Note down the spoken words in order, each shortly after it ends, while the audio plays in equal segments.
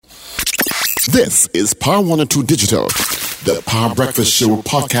This is Power 102 Digital, the Power Breakfast Show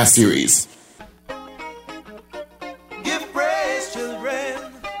podcast series. Give praise,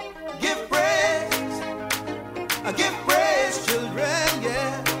 children. Give praise. Give praise, children.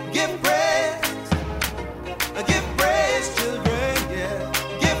 Yeah. Give praise. Give praise, children. Yeah.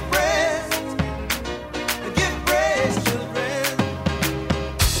 Give praise. Give praise, children.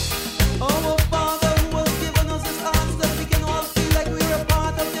 Oh, Father, who has given us His arms that we can all feel like we're a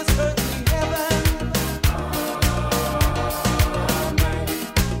part of this earthly heaven.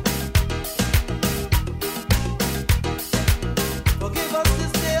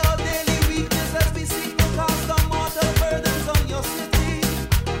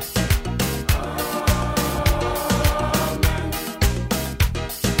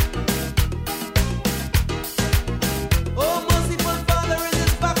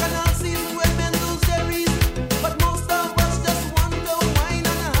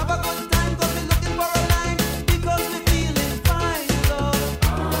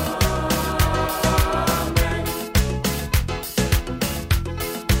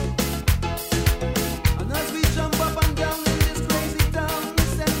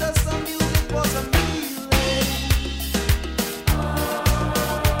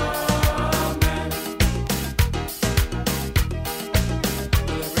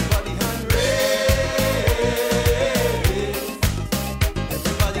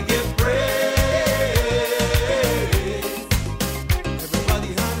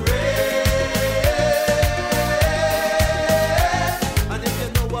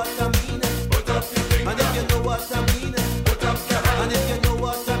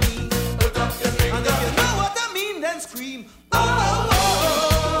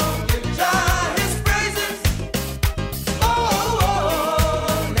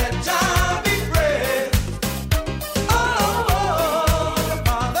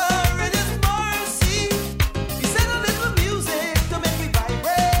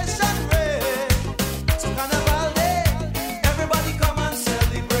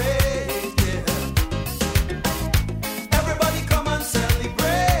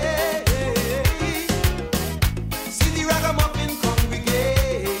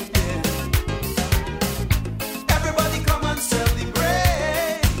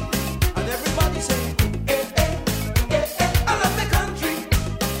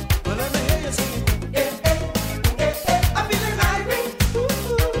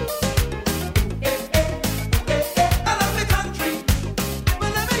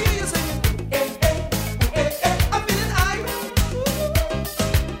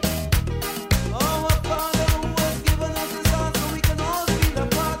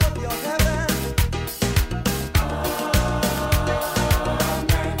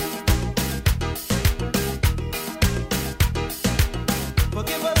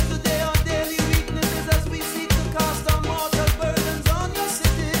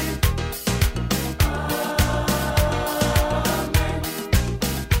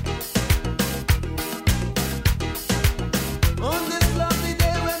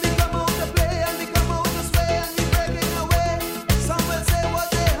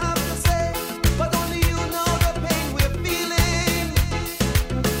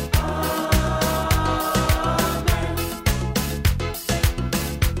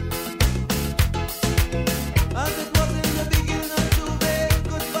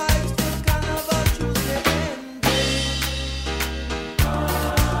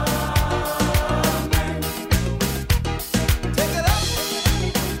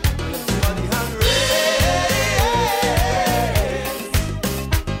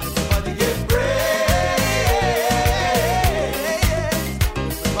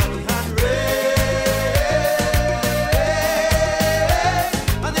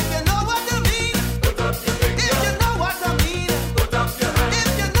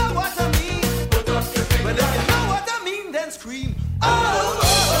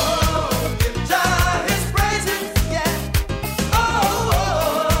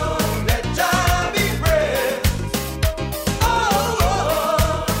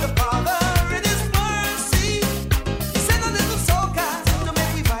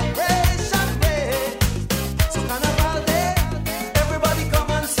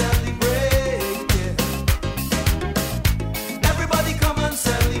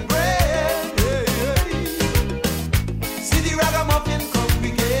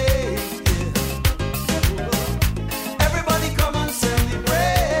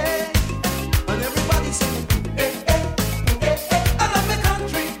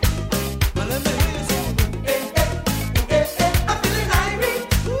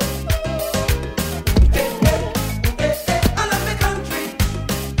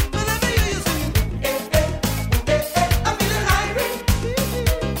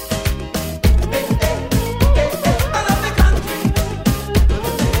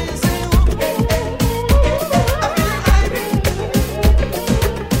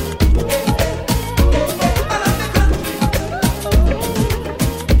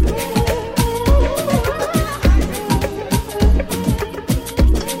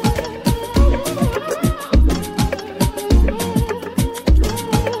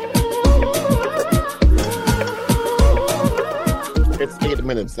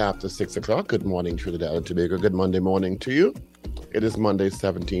 minutes after 6 o'clock. Good morning, Trinidad and Tobago. Good Monday morning to you. It is Monday,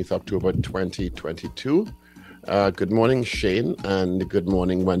 17th October 2022. Good morning, Shane, and good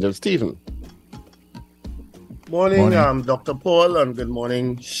morning, Wendell Stephen. Morning. Dr. Paul, and good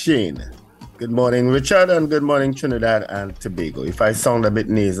morning, Shane. Good morning, Richard, and good morning, Trinidad and Tobago. If I sound a bit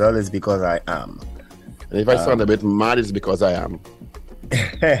nasal, it's because I am. And if I sound a bit mad, it's because I am.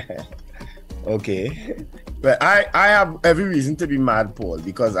 Okay. But I have every reason to be mad, Paul,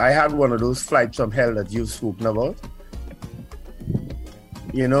 because I had one of those flights from hell that you've spoken about.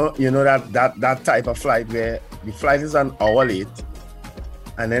 You know that type of flight where the flight is an hour late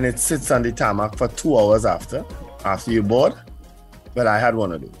and then it sits on the tarmac for 2 hours after you board. But I had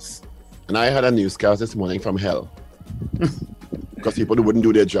one of those. And I had a newscast this morning from hell. Because people who wouldn't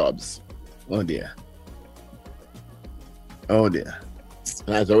do their jobs. Oh dear. Oh dear.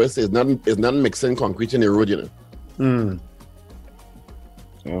 And as I always say, it's not mixing concrete in the road, you know.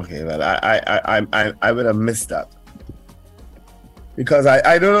 Okay, well, I would have missed that. Because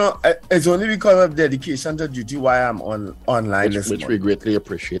I don't know, it's only because of dedication to duty why I'm online this morning. Which we greatly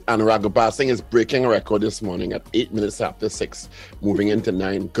appreciate. And Raghubar Singh is breaking a record this morning at 8 minutes after 6, moving into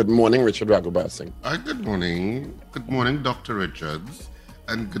 9. Good morning, Richard Raghubar Singh. Good morning. Good morning, Dr. Richards.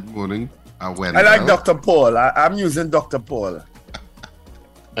 And good morning, Wendell. I like Dr. Paul. I'm using Dr. Paul.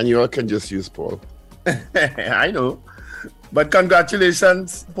 And you all can just use Paul. I know. But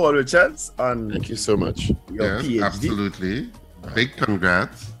congratulations, Paul Richards, on Thank you so much. your Yes, PhD. absolutely. Big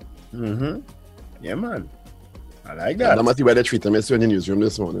congrats. Yeah, man. I like That that. must be why they treat them in the newsroom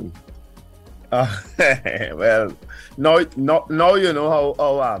this morning. Well, now you know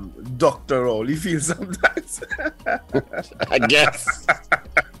how Dr. Rowley feels sometimes. I guess.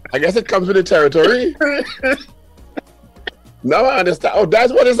 I guess it comes with the territory. Now I understand. Oh,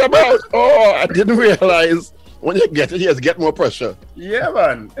 that's what it's about. Oh, I didn't realize. When you get it, you just get more pressure. Yeah,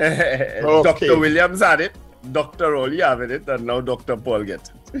 man. Okay. Dr. Williams had it, Dr. Rowley having it, and now Dr. Paul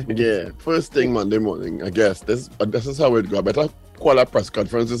gets it. Yeah, first thing Monday morning, I guess. This is how it go. I better call a press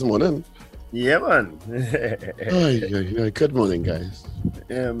conference this morning. Yeah, man. Good morning, guys.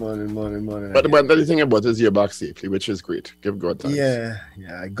 Yeah, morning. But the only thing about it is you're back safely, which is great. Give God thanks. Yeah.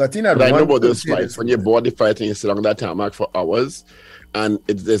 I got in at But I know one about those Thursday flights. this When you morning. board the flight and you sit on that tarmac for hours, and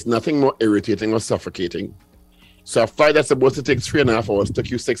there's nothing more irritating or suffocating. So a flight that's supposed to take 3.5 hours took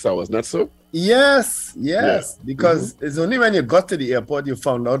you 6 hours, not so? Yes. Yeah. Because it's only when you got to the airport you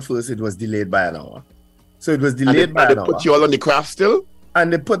found out first it was delayed by an hour. So it was delayed by And an they hour. put you all on the craft still?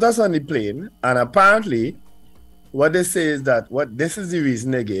 And they put us on the plane, and apparently, what they say is that this is the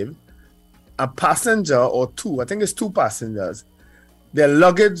reason they gave a passenger or two. I think it's 2 passengers. Their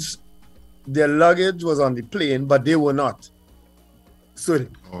luggage was on the plane, but they were not. So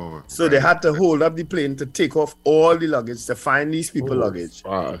they had to hold up the plane to take off all the luggage to find these people luggage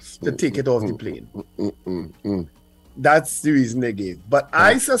to take it off the plane. That's the reason they gave. But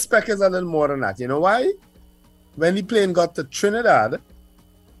I suspect it's a little more than that. You know why? When the plane got to Trinidad,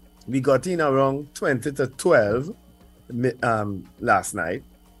 we got in around 20 to 12 last night.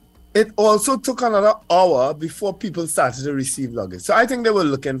 It also took another hour before people started to receive luggage. So I think they were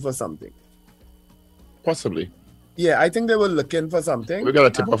looking for something. Possibly. Yeah, I think they were looking for something. We got a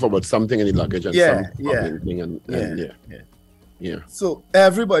tip off about something in the luggage and Yeah, some yeah. fucking thing and yeah. So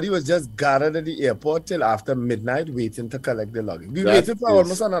everybody was just gathered at the airport till after midnight waiting to collect the luggage. We That waited for is-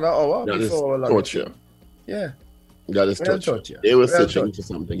 almost another hour That is before our luggage. torture. Yeah, That is Real torture. torture. They were Real searching torture. for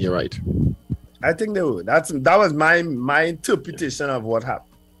something. You're right. I think they would. That was my interpretation of what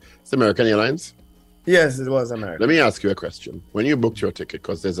happened. It's American Airlines. Yes, it was America. Let me ask you a question. When you booked your ticket,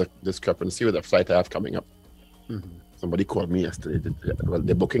 because there's a discrepancy with the flight I have coming up. Somebody called me yesterday.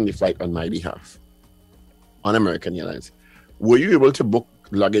 They're booking the flight on my behalf on American Airlines. Were you able to book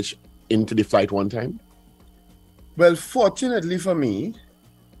luggage into the flight one time? Well, fortunately for me,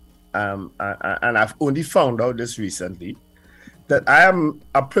 and I've only found out this recently, that I am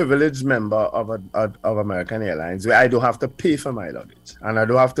a privileged member of American Airlines where I don't have to pay for my luggage and I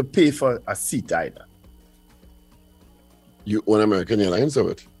don't have to pay for a seat either. You own American Airlines or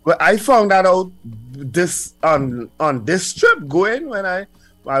what? Well, I found that out this on this trip when I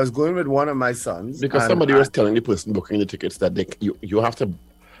was going with one of my sons. Because and somebody was telling the person booking the tickets that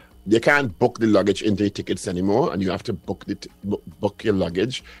they can't book the luggage into the tickets anymore, and you have to book your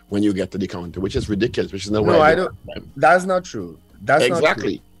luggage when you get to the counter, which is ridiculous. Which is not No, why I don't. That's not true. That's not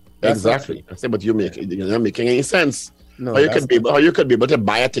exactly. true. That's not Exactly. I say, but you're not making any sense. No, how you that's could be able to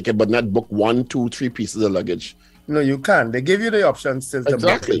buy a ticket but not book 1, 2, 3 pieces of luggage. No, you can't. They give you the option still to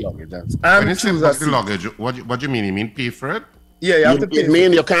Exactly. book the luggage. When you And say choose book a the seat. luggage, what do you mean? You mean pay for it? Yeah, you have to pay. It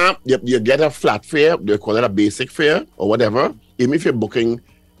mean you can't, you get a flat fare, they call it a basic fare or whatever, even if you're booking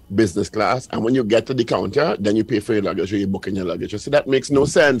business class, and when you get to the counter, then you pay for your luggage or you're booking your luggage. So that makes no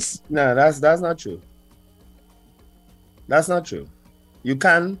sense. No, that's not true. That's not true. You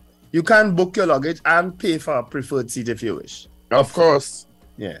can book your luggage and pay for a preferred seat if you wish. Of course.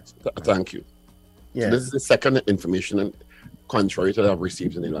 Yeah. Thank you. Yeah. So this is the second information and contrary to that I've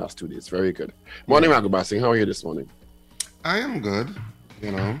received in the last 2 days. Very good. Morning, Magubasing. How are you this morning? I am good,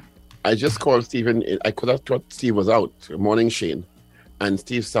 you know. I just called Stephen. I could have thought Steve was out. Morning, Shane. And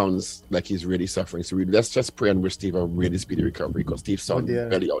Steve sounds like he's really suffering. So let's just pray and wish Steve a really speedy recovery because Steve sounds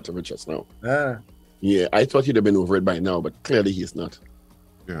very out of it just now. Yeah, I thought he'd have been over it by now, but clearly he's not.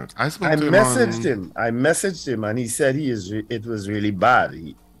 Yeah, I messaged him. I messaged him, and he said it was really bad.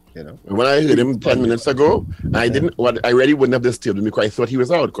 When I heard him 10 minutes ago, I really wouldn't have disturbed him because I thought he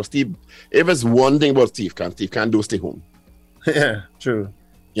was out. Because Steve, if it's one thing about Steve can't do stay home. Yeah, true.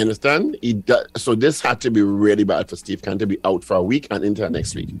 You understand? So this had to be really bad for Steve Khan to be out for a week and into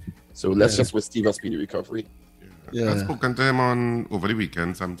next week. So let's just wish Steve a speedy recovery. Yeah. I've spoken to him over the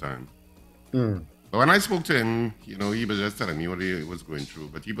weekend sometime. But when I spoke to him, he was just telling me what he was going through.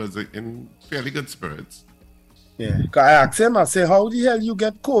 But he was in fairly good spirits. Yeah. I asked him, I say, how the hell you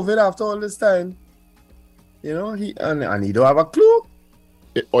get COVID after all this time? He don't have a clue.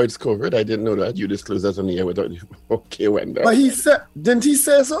 It's COVID. I didn't know that. You disclosed that on the air without you. Okay, when that. But didn't he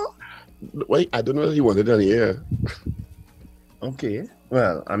say so? Wait, I don't know that he wanted it on the air. Okay.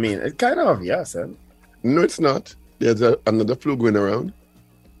 Well, I mean, it's kind of obvious, huh? No, it's not. There's another flu going around.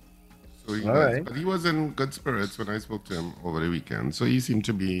 So but he was in good spirits when I spoke to him over the weekend. So he seemed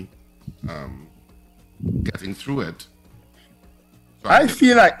to be getting through it. So I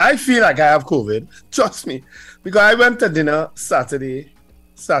feel like I have COVID. Trust me, because I went to dinner Saturday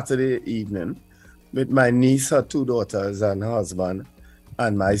evening with my niece, her 2 daughters, and her husband,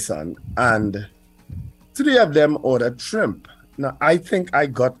 and my son, and 3 of them ordered shrimp. Now I think I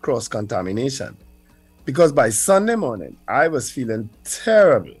got cross contamination because by Sunday morning I was feeling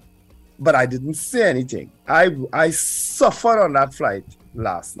terrible, but I didn't say anything. I suffered on that flight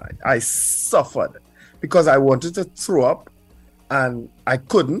last night. I suffered because I wanted to throw up. And I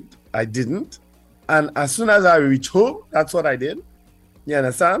couldn't, I didn't. And as soon as I reached home, that's what I did. You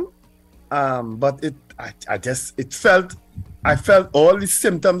understand? But I felt all the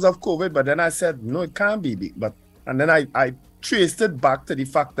symptoms of COVID, but then I said, no, it can't be. And then I traced it back to the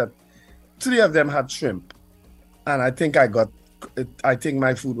fact that 3 of them had shrimp. And I think I think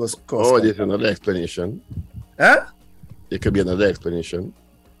my food was cross. Oh, there's another explanation. Huh? There could be another explanation.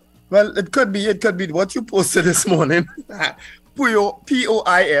 Well, it could be what you posted this morning.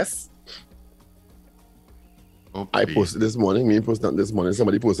 POIS. I posted this morning. Me posted that this morning.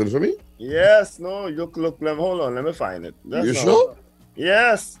 Somebody posted it for me? Yes. No, look. Hold on. Let me find it. You sure?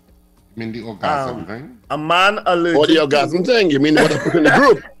 Yes. You mean the orgasm thing? A man allergic. Oh, the orgasm thing? You mean what I put in the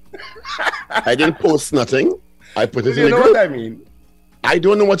group? I didn't post nothing. I put it in the group. You know what I mean? I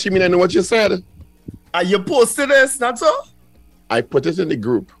don't know what you mean. I know what you said. You posted this, not so? I put it in the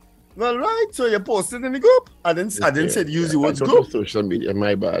group. Well, right. So you posted in the group. I didn't say use the words group. Social media,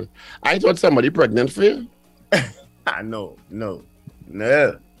 my bad. I thought somebody pregnant for you. No.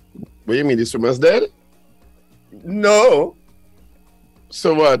 What do you mean? This woman's dead? No.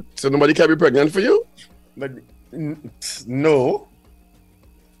 So what? So nobody can be pregnant for you? But no.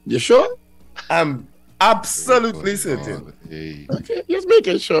 You sure? I'm absolutely certain. Hey. Okay, just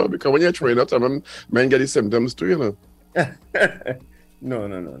making sure because when you're trying out, men get the symptoms too, you know.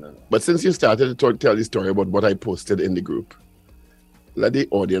 No. But since you started to tell the story about what I posted in the group, let the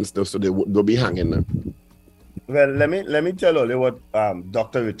audience know so they'll be hanging now. Well, let me tell you what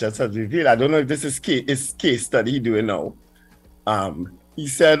Dr. Richards has revealed. I don't know if this is case study he's doing now. He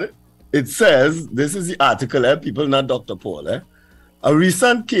said, it says, this is the article, people, not Dr. Paul. A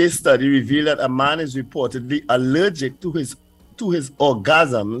recent case study revealed that a man is reportedly allergic to his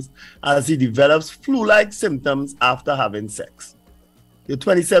orgasms as he develops flu-like symptoms after having sex. The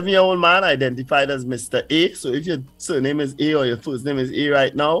 27-year-old man identified as Mr. A, so if your surname is A or your first name is A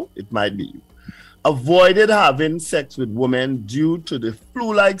right now, it might be you, avoided having sex with women due to the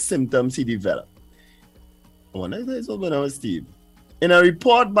flu-like symptoms he developed. I wonder if there's something else, Steve. In a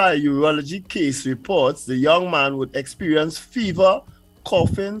report by Urology Case Reports, the young man would experience fever,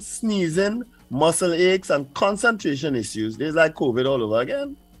 coughing, sneezing, muscle aches, and concentration issues. It's like COVID all over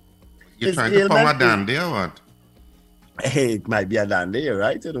again. You're trying to form a dandy or what? Hey, it might be a dandy, you're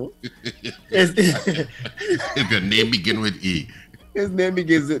right, you know. If your name begins with E. His name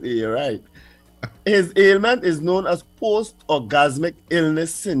begins with E, right. His ailment is known as post-orgasmic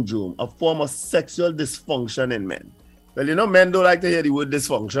illness syndrome, a form of sexual dysfunction in men. Well, you know, men don't like to hear the word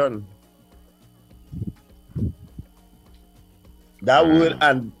dysfunction. That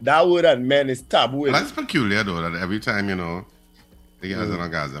word and men is taboo. Well, that's peculiar though, that every time, you know, he has an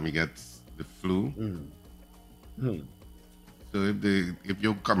orgasm, he gets the flu. So if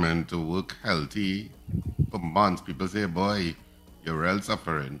you come in to work healthy for months, people say, boy, you're real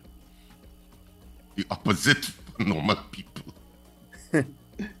suffering. The opposite for normal people.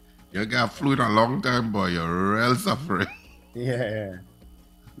 You got flu in a long time, boy, you're real suffering. Yeah.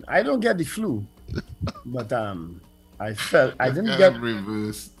 I don't get the flu. But I didn't get get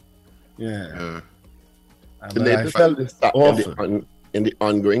reversed. Yeah. The But I latest felt awful. in the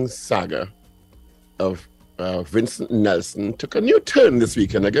ongoing saga of Vincent Nelson took a new turn this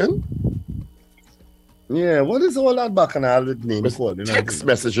weekend again. Yeah, what is all that bacchanal with name With called? text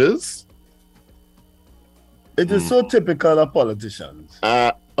messages. It is so typical of politicians.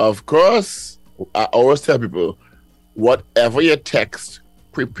 Of course, I always tell people, whatever you text,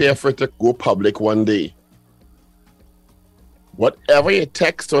 prepare for it to go public one day. Whatever you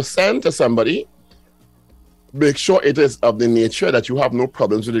text or send to somebody, make sure it is of the nature that you have no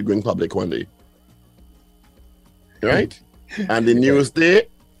problems with it going public one day. Right? And the Newsday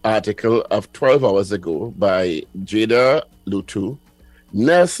article of 12 hours ago by Jada Lutu,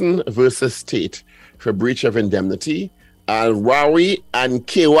 Nelson versus State for breach of indemnity, Al-Rawi and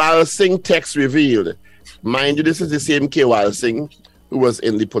Kewal Singh text revealed. Mind you, this is the same Kewal Singh who was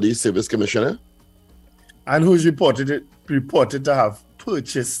in the police service commissioner. And who's reported to have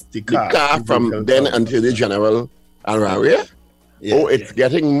purchased the car. The car from then Attorney General Al-Rawi. Yeah. Oh, it's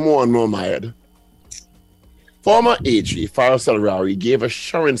getting more and more mired. Former AG Faris Al-Rawi gave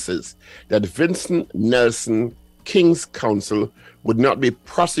assurances that Vincent Nelson, King's Counsel, would not be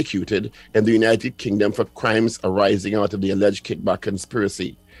prosecuted in the United Kingdom for crimes arising out of the alleged kickback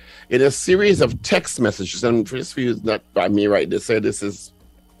conspiracy. In a series of text messages, and just for you, not by me, right? They say this is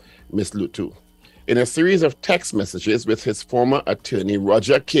Miss Lutu. In a series of text messages with his former attorney,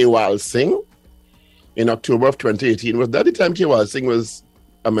 Roger Kewal Singh, in October of 2018, was that the time Kewal Singh was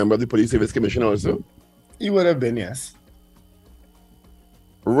a member of the Police Service Commission also? He would have been, yes.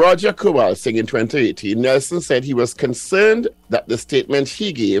 Roger Kewal Singh in 2018, Nelson said he was concerned that the statement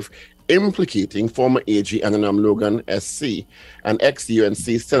he gave implicating former AG Ananam Logan SC and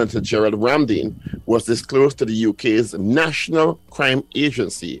ex-UNC Senator Gerald Ramdeen was disclosed to the UK's National Crime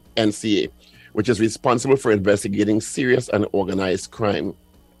Agency, NCA, which is responsible for investigating serious and organized crime.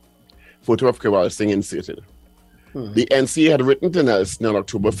 Photo of Kewal Singh inserted. The NCA had written to Nelson on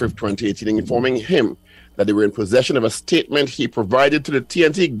October 5th, 2018, informing him that they were in possession of a statement he provided to the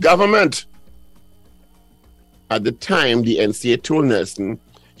TNT government. At the time, the NCA told Nelson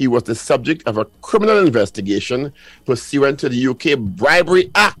he was the subject of a criminal investigation pursuant to the UK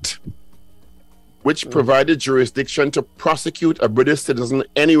Bribery Act, which provided jurisdiction to prosecute a British citizen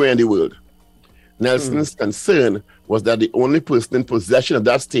anywhere in the world. Nelson's concern was that the only person in possession of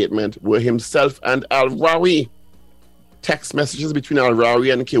that statement were himself and Al-Rawi. Text messages between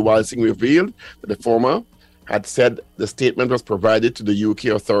Al-Rawi and Kewal Singh revealed that the former had said the statement was provided to the UK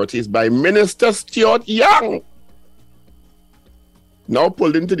authorities by Minister Stuart Young. Now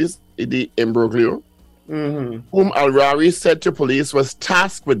pulled into the imbroglio, whom Al-Rawi said to police was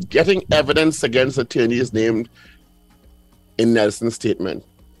tasked with getting evidence against attorneys named in Nelson's statement.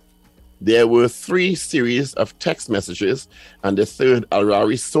 There were 3 series of text messages, and the third,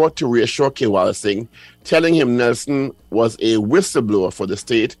 Al-Rawi sought to reassure Kewal Singh, telling him Nelson was a whistleblower for the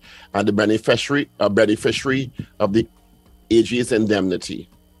state and a beneficiary of the AG's indemnity.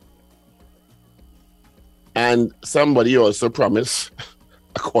 And somebody also promised,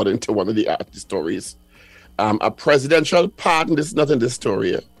 according to one of the stories, a presidential pardon. This is not in this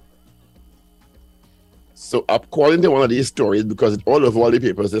story. So according to one of these stories, because it's all over all the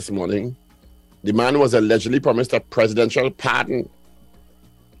papers this morning, the man was allegedly promised a presidential pardon.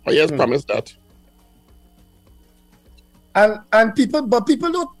 Oh, he has promised that. And people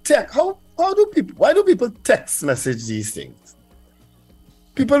don't text. Why do people text message these things?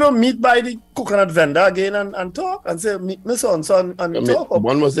 People don't meet by the coconut vendor again and talk and say, meet me so and talk.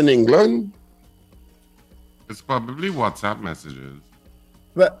 One was in England. It's probably WhatsApp messages.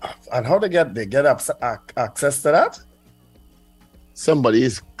 Well, and how they get access to that? Somebody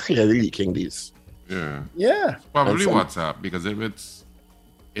is clearly leaking these. Yeah. Yeah. It's probably WhatsApp, because if it's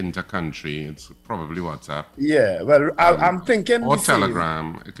inter-country, it's probably WhatsApp. Yeah. Well, I'm thinking. Or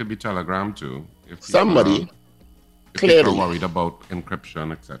Telegram. It could be Telegram too. If somebody clearly people are worried about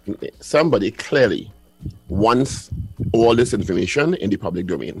encryption, etc. Somebody clearly wants all this information in the public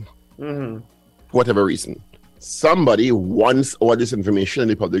domain. Whatever reason. Somebody wants all this information in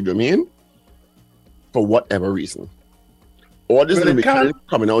the public domain for whatever reason. Or this Well, will it be can't-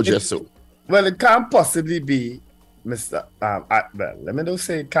 coming out it- just so. Well, it can't possibly be, Mr. Well, let me just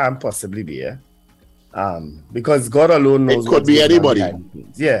say it can't possibly be, yeah. Because God alone knows could what's be going anybody. on behind the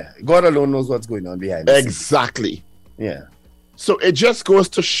scenes. Yeah, God alone knows what's going on behind the scenes. Exactly. Yeah. So it just goes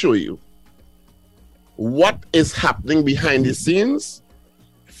to show you what is happening behind the scenes,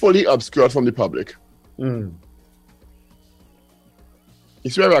 fully obscured from the public. Mm. You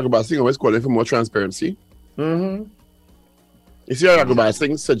see why Raghubar Singh always calling for more transparency? Mm-hmm. You see why Raghubar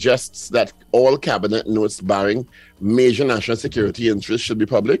Singh suggests that all cabinet notes barring major national security interests should be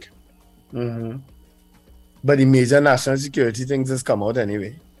public? Mm-hmm. But the major national security things has come out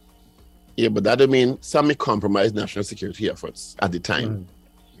anyway. Yeah, but that doesn't mean some may compromise national security efforts at the time.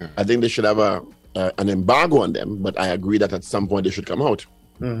 Yeah. I think they should have an embargo on them, but I agree that at some point they should come out.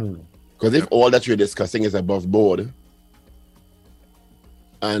 Mm-hmm. Because if all that you're discussing is above board,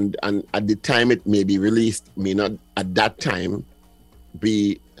 and at the time it may be released, may not at that time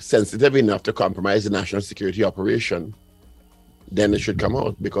be sensitive enough to compromise the national security operation, then it should come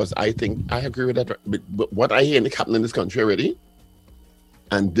out. Because I think I agree with that. But what I hear happening in this country already,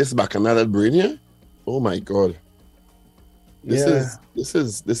 and this bacchanal that brain here, oh my God, this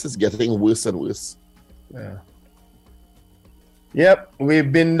is getting worse and worse. Yeah. Yep,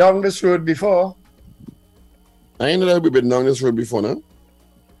 we've been down this road before. I know that we've been down this road before now.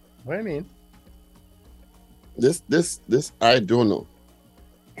 What do you mean? This I don't know.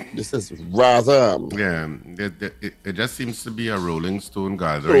 This is rather Yeah, it just seems to be a rolling stone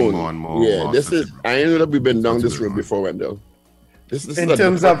gathering more and more. Yeah, more this is. I know that we've been down this What's road going on? before, Wendell. This is In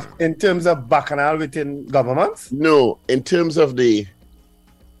terms of bacchanal within governments? no, in terms of the.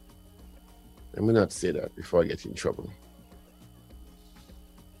 Let me not say that before I get in trouble.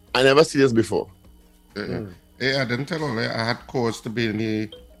 I never see this before. Yeah, I didn't tell you. I had cause to be in the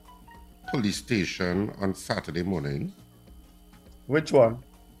police station on Saturday morning. Which one?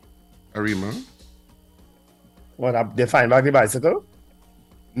 Arima? What, they find back the bicycle?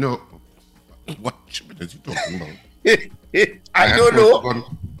 No. What shit is you talking about? I had don't cause know. to go-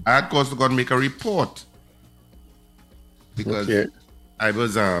 I had cause to go and make a report because Okay. I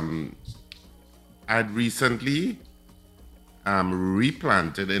was I'd recently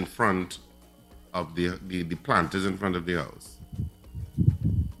replanted in front of the planters in front of the house,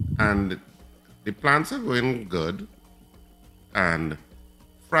 and the plants are going good. And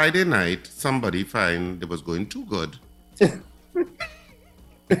Friday night, somebody find it was going too good.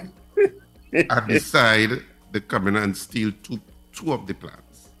 I decide they come in and steal two of the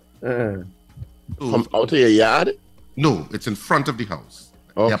plants. Uh, So- From out of your yard. no, it's in front of the house.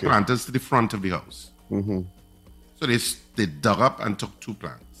 There are Okay. planters to the front of the house. Mm-hmm. So they dug up and took 2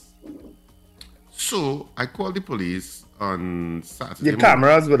 plants. So I called the police on Saturday. the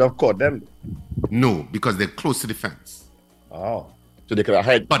cameras would have caught them. No, because they're close to the fence. Oh. So they could have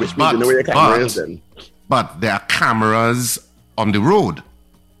hide. But- Which means they know where your camera is then. But there are cameras on the road,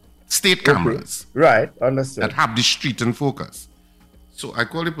 state cameras Right, understood. that have the street in focus. So I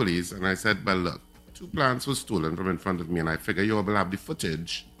called the police and I said, well, look, 2 plants were stolen from in front of me, and I figure you will have the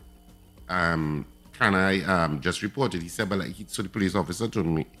footage. Can I just report it? He said, well, so the police officer told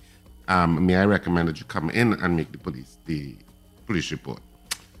me, may I recommend that you come in and make the police report?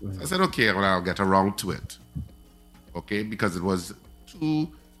 So I said, okay, well, I'll get around to it. Okay, because it was 2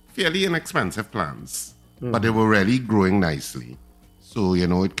 fairly inexpensive plants, but they were really growing nicely. So,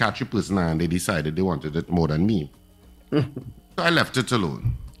 it catch a person and they decided they wanted it more than me. So I left it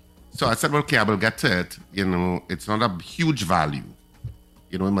alone. So I said, well, okay, I will get to it. It's not a huge value.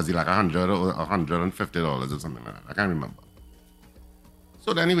 It must be like $100 or $150 or something like that. I can't remember.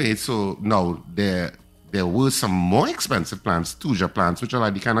 So anyway, so now there were some more expensive plants, Tuja plants, which are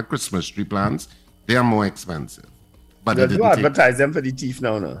like the kind of Christmas tree plants. They are more expensive. But Well, they you didn't take- advertise them for the thief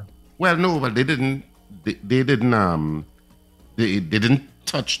now, no? well, no, but they didn't. They didn't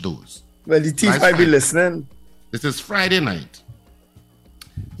touch those. Well, the thief Nice might be find. listening. This is Friday night.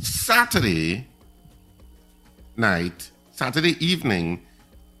 Saturday evening,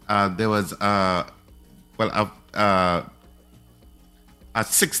 there was a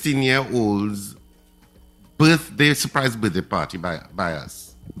 16-year-old's surprise birthday party by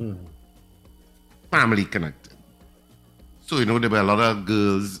us. Family connected. So, there were a lot of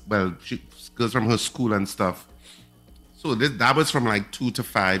girls, girls from her school and stuff. So that was from like 2 to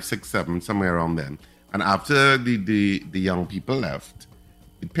 5, 6, 7, somewhere around then. And after the young people left,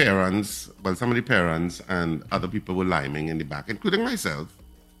 the parents, some of the parents and other people were liming in the back, including myself.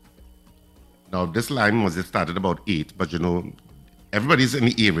 Now, this lime was started about 8, but everybody's in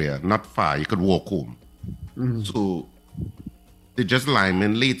the area, not far. You could walk home. So they just lime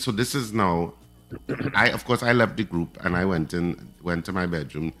in late. So this is now Of course, I left the group and I went to my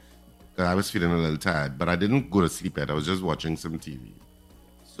bedroom because I was feeling a little tired, but I didn't go to sleep yet. I was just watching some TV.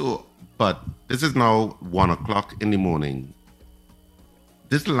 So, but this is now 1:00 in the morning.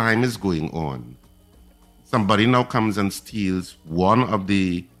 This line is going on. Somebody now comes and steals one of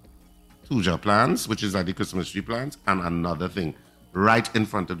the Tuja plants, which is like the Christmas tree plants, and another thing right in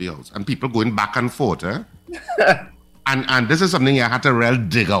front of the house. And people going back and forth. And this is something I had to really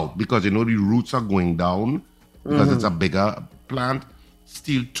dig out because, the roots are going down because it's a bigger plant.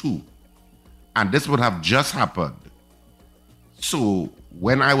 Steal two. And this would have just happened. So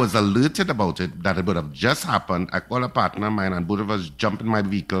when I was alerted about it, that it would have just happened, I called a partner of mine and both of us jump in my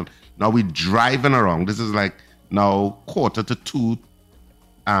vehicle. Now we're driving around. This is like now 1:45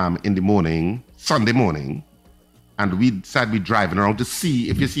 in the morning, Sunday morning. And we decided we're driving around to see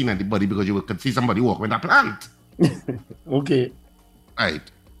if you seen anybody because you could see somebody walking with a plant. Okay. Right.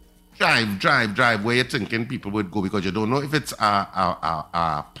 Drive. Where you're thinking people would go because you don't know if it's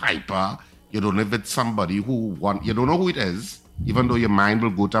a piper. You don't know if it's somebody you don't know who it is. Even though your mind will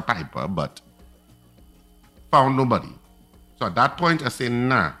go to Piper, but found nobody. So at that point, I said,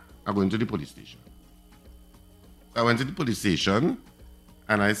 nah, I'm going to the police station. So I went to the police station,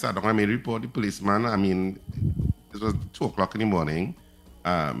 and I sat down, I made a report to the policeman. I mean, it was 2:00 in the morning.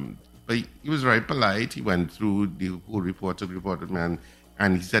 But he was very polite. He went through the whole report to the reported man,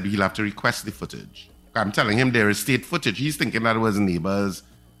 and he said he'll have to request the footage. I'm telling him there is state footage. He's thinking that it was neighbors.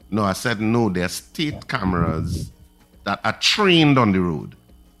 No, I said, no, there are state cameras that are trained on the road.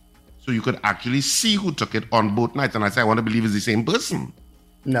 So you could actually see who took it on both nights. And I said, I want to believe it's the same person.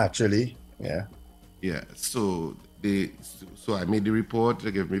 Naturally, yeah. Yeah, so I made the report,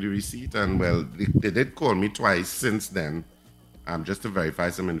 they gave me the receipt, and well, they did call me twice since then, just to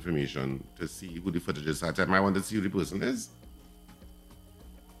verify some information to see who the footage is. I told them I want to see who the person is.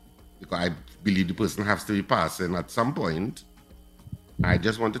 Because I believe the person has to be passing at some point. I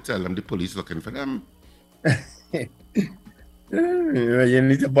just want to tell them the police looking for them. You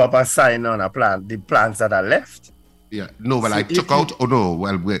need to put up a sign on the plants that are left. Yeah, no, well, I took out,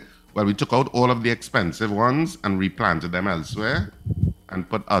 we took out all of the expensive ones and replanted them elsewhere and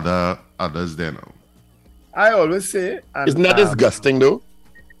put others there now. I always say... Isn't that disgusting, though?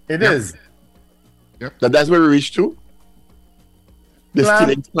 It is. Yep. That's where we reach to? The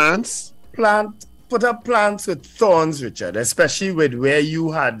stealing plants? Put up plants with thorns, Richard, especially with where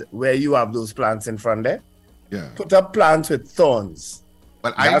you have those plants in front there. Yeah. Put up plants with thorns.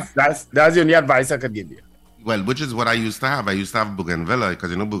 Well, that's the only advice I could give you. Well, which is what I used to have. I used to have bougainvillea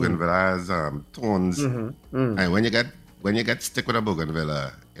because bougainvillea has thorns, and when you get stick with a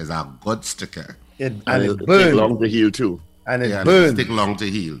bougainvillea, it's a good sticker. And it it takes burns. long to heal too. And it And burns. it take long to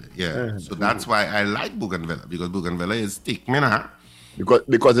heal. Yeah, so that's why I like bougainvillea because bougainvillea is thick, man.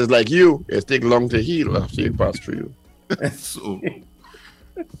 Because it's like you, it takes long to heal after you pass through you.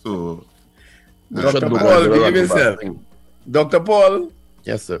 so. Dr. Paul, behave yourself. Dr. Paul,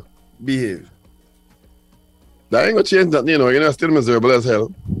 Yes, sir. behave. That ain't gonna change that, you're still miserable as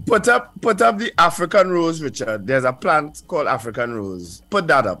hell. Put up the African rose, Richard. There's a plant called African rose. Put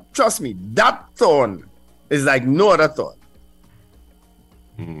that up. Trust me, that thorn is like no other thorn.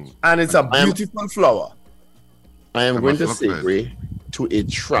 And it's a beautiful flower. I am going to must look segue to a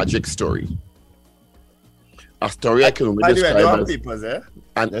tragic story. A story I can only By the way, I describe don't as have papers, eh?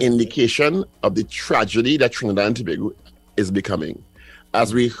 an indication of the tragedy that Trinidad and Tobago is becoming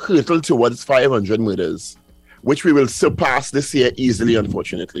as we hurtle towards 500 murders, which we will surpass this year easily,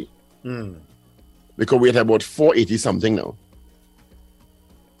 unfortunately. Because we're at about 480 something now.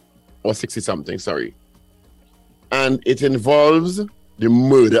 Or 60 something, sorry. And it involves the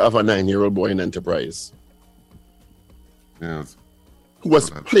murder of a 9-year-old boy in Enterprise Yes. who was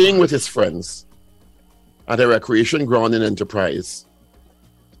playing with his friends at a recreation ground in Enterprise.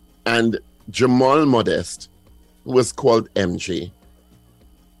 And Jamal Modest, who was called MJ,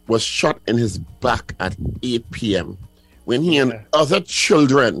 was shot in his back at 8 p.m. when he and other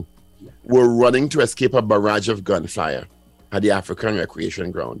children were running to escape a barrage of gunfire at the African recreation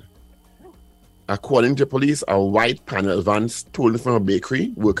ground. According to police, a white panel van stolen from a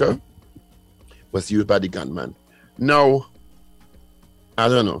bakery worker was used by the gunman. Now, I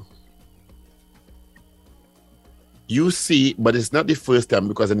don't know. You see, but it's not the first time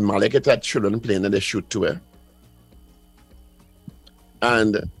because in Malek had children playing and they shoot to her.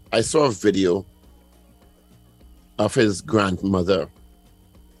 And I saw a video of his grandmother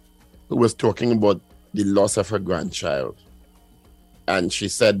who was talking about the loss of her grandchild. And she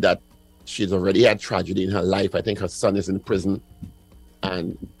said that she's already had tragedy in her life. I think her son is in prison.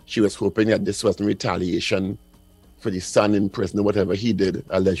 And she was hoping that this wasn't retaliation for the son in prison or whatever he did,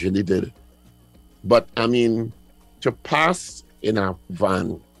 allegedly did. But I mean, to pass in a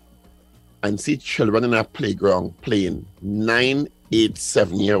van and see children in a playground playing 9, 8,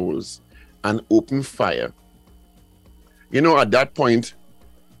 7-year-olds and open fire. You know, at that point,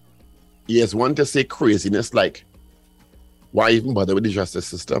 yes, one to say craziness like, why even bother with the justice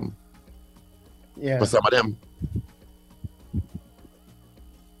system? Yeah. For some of them.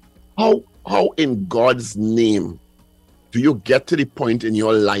 How in God's name do you get to the point in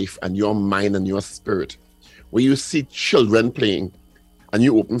your life and your mind and your spirit where you see children playing and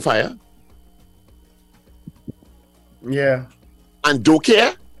you open fire Yeah. and don't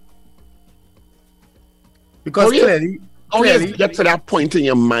care? Because How you clearly, get to that point in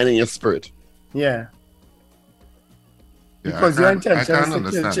your mind and your spirit? yeah. Yeah, Because I your can't- intention I is can't to kill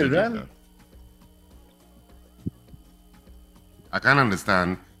understand it children. either. I can't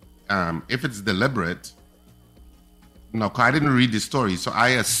understand if it's deliberate. No, 'cause I didn't read the story, so I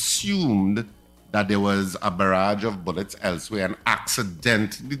assumed that there was a barrage of bullets elsewhere and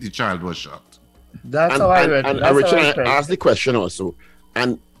accidentally the child was shot. That's And, how I and, read. and, That's Richard, how I I felt. asked the question also,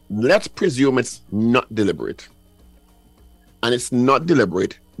 and let's presume it's not deliberate. And it's not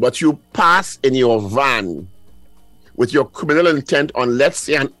deliberate, but you pass in your van with your criminal intent on, let's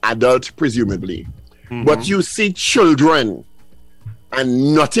say, an adult, presumably. But you see children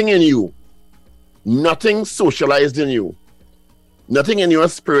and nothing in you, nothing socialized in you, nothing in your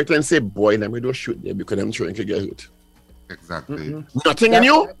spirit, and say, boy, let me just shoot there because I'm trying to get hurt. Exactly. Nothing in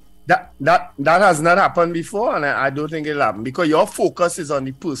you? That has not happened before, and I don't think it'll happen because your focus is on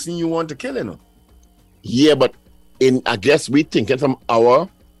the person you want to kill, you know. Yeah, but I guess we thinking from our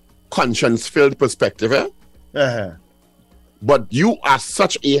conscience-filled perspective, eh? Uh-huh. But you are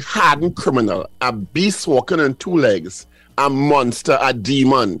such a hardened criminal, a beast walking on 2 legs, a monster, a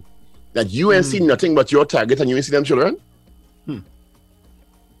demon, that you ain't see nothing but your target and you ain't see them children?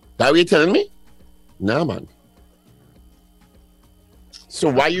 That what you telling me? Nah, man. So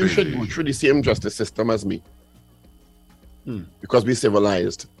why you should go through the same justice system as me? Because we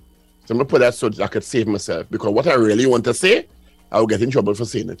civilized. So I'm going to put that so that I could save myself. Because what I really want to say, I will get in trouble for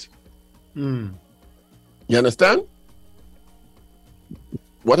saying it. You understand?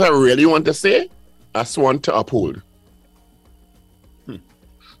 What I really want to say, I sworn to uphold.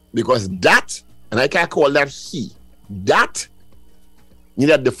 Because that, and I can't call that he, that need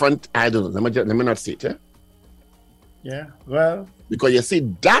a different, I don't know, let me not say it, eh? Yeah. Well, Because you see,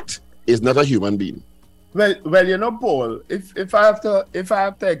 that is not a human being. well, you know, Paul, if I have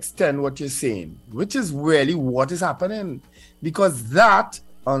to extend what you're saying, which is really what is happening, because that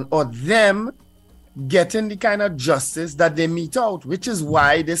or them getting the kind of justice that they mete out, which is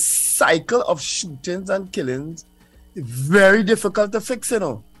why this cycle of shootings and killings is very difficult to fix, you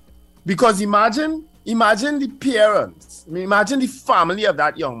know. Because imagine the parents, imagine the family of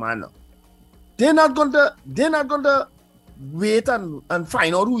that young man. Now. They're not gonna wait and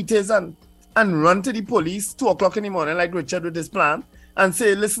find out who it is and run to the police 2:00 in the morning like Richard with his plan and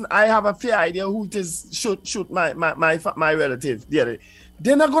say, listen, I have a fair idea who it is shoot my relative.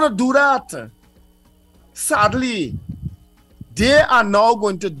 They're not gonna do that. Sadly, they are now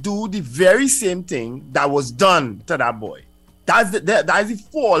going to do the very same thing that was done to that boy. That's the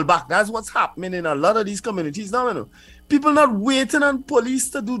fallback. That's what's happening in a lot of these communities now. You know. People not waiting on police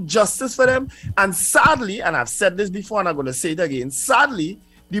to do justice for them. And sadly, and I've said this before and I'm going to say it again, sadly,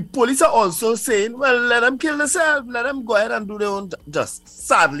 the police are also saying, well, let them kill themselves. Let them go ahead and do their own justice.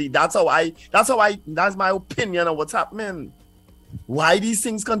 Sadly, that's my opinion of what's happening. Why these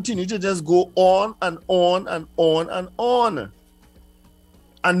things continue to just go on and on and on and on.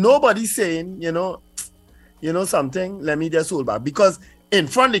 And nobody's saying, you know something, let me just hold back. Because in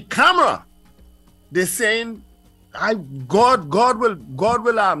front of the camera, they're saying, God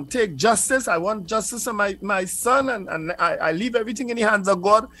will take justice. I want justice for my son, and I leave everything in the hands of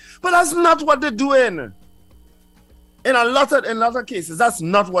God. But that's not what they're doing. In a lot of cases, that's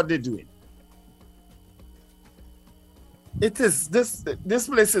not what they're doing. It is this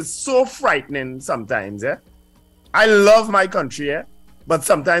place is so frightening sometimes, yeah. I love my country, yeah, but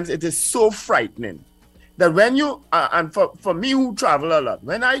sometimes it is so frightening that when you and for me who travel a lot,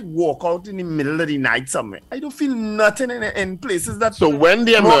 when I walk out in the middle of the night somewhere, I don't feel nothing in places that. So when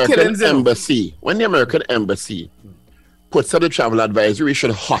the American embassy puts up the travel advisory, we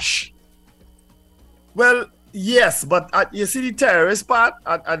should hush. Well, yes, but you see the terrorist part,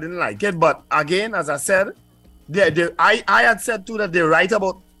 I didn't like it. But again, as I said, I had said too that they write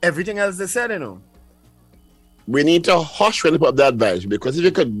about everything else they said, you know. We need to hush when they put up the advisory, because if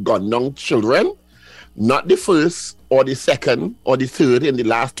you could gun down children, not the first or the second or the third in the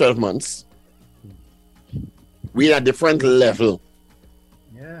last 12 months, we're at a different level.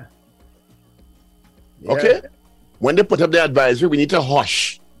 Yeah. Okay? When they put up the advisory, we need to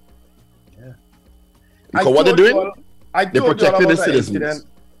hush. Yeah. Because what they're doing, I they're told you all protecting the about citizens.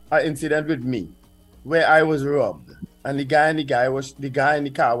 an incident with me where I was robbed and the guy in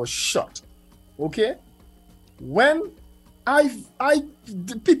the car was shot. Okay? When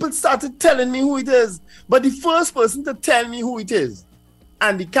the people started telling me who it is, but the first person to tell me who it is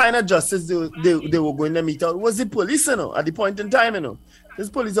and the kind of justice they were going to mete out was the police, at the point in time, This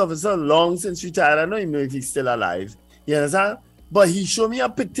police officer long since retired. I don't even know if he's still alive. You understand? But he showed me a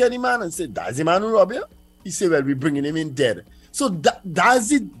picture of the man and said, that's the man who robbed you? He said, well, we're bringing him in dead. So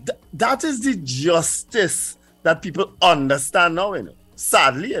that is the justice that people understand now,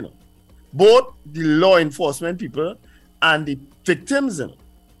 Sadly, Both the law enforcement people and the victims,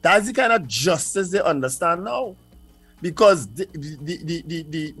 That's the kind of justice they understand now. Because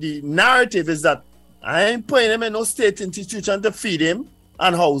the narrative is that I ain't putting him in no state institution to feed him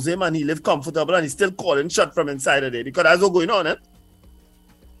and house him and he live comfortable and he's still calling shot from inside of there because that's what's going on,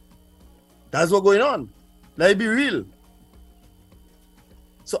 That's what's going on. Let it be real.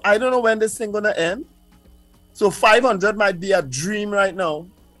 So I don't know when this thing gonna end. So 500 might be a dream right now.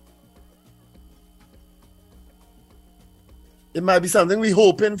 It might be something we're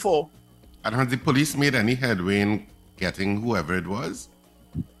hoping for. And has the police made any headway in getting whoever it was?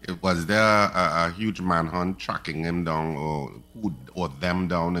 Was there a huge manhunt tracking him down or them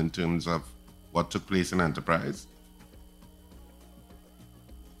down in terms of what took place in Enterprise?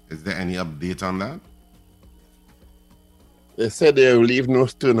 Is there any update on that? They said they will leave no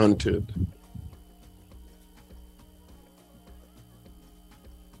stone unturned.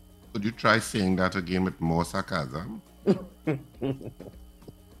 Could you try saying that again with more sarcasm?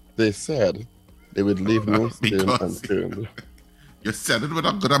 They said they would leave no stone unturned. You said it with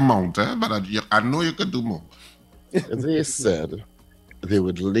a good amount, but I know you could do more. They said they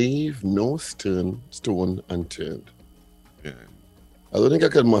would leave no stone unturned. Yeah. I don't think I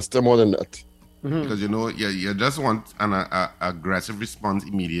could muster more than that. Because you just want an aggressive response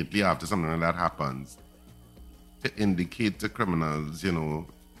immediately after something like that happens to indicate to criminals, no.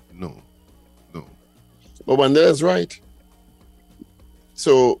 But Wanda is right.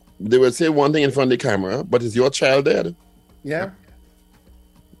 So they will say one thing in front of the camera, but is your child dead? Yeah.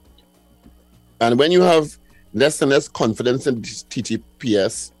 And when you have less and less confidence in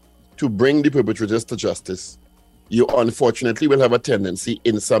TTPS to bring the perpetrators to justice, you unfortunately will have a tendency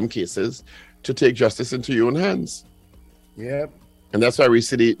in some cases to take justice into your own hands. Yep. And that's why we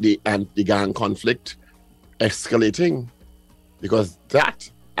see the gang conflict escalating. Because that,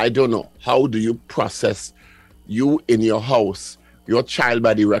 I don't know, how do you process you in your house, your child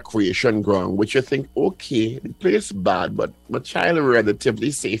by the recreation ground, which you think, okay, the place bad, but my child is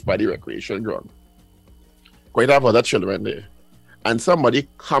relatively safe by the recreation ground. Quite have other children there. And somebody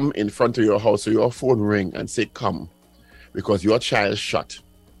come in front of your house or your phone ring and say, come, because your child shot.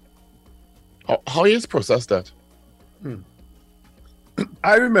 How you process that?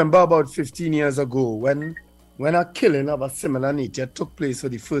 I remember about 15 years ago when a killing of a similar nature took place for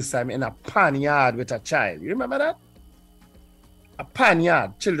the first time in a pan yard with a child. You remember that? A pan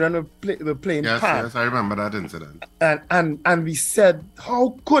yard. Children were playing pan. Yes, I remember that incident. And we said,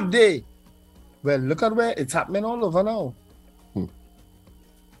 how could they? Well, look at where it's happening all over now.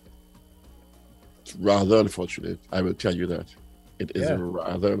 It's rather unfortunate. I will tell you that. It is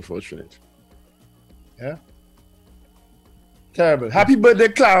rather unfortunate. Yeah. Terrible. Happy birthday,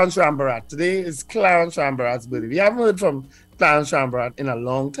 Clarence Rambarat. Today is Clarence Rambarat's birthday. We haven't heard from Clarence Rambarat in a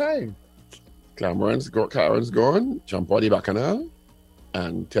long time. Clarence gone. Jump on the bacchanal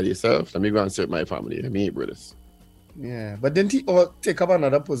and tell yourself, let me go and serve my family. Let me eat brothers. Yeah, but didn't he take up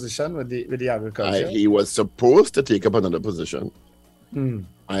another position with the agriculture? He was supposed to take up another position. Mm.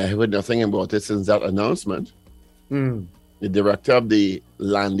 I heard nothing about it since that announcement. Mm. The director of the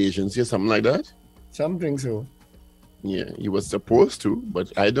land agency or something like that. Something so. Yeah, he was supposed to,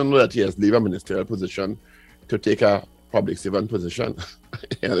 but I don't know that he has leave a ministerial position to take a public servant position.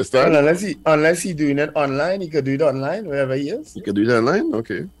 You understand? Well, unless he doing it online, he could do it online wherever he is. He could do it online,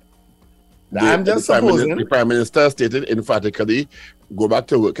 okay. I'm just supposing. The Prime Minister stated emphatically, go back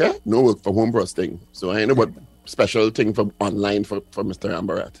to work, no work from home thing. So I know what special thing for online for Mr.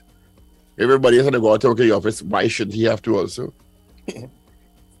 Rambarat. Everybody is going to go out to work in the office. Why shouldn't he have to also?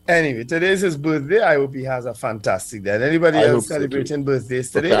 Anyway, today is his birthday. I hope he has a fantastic day. Anybody else celebrating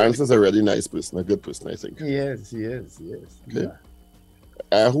birthdays today? Clarence is a really nice person, a good person, I think. He is. Okay.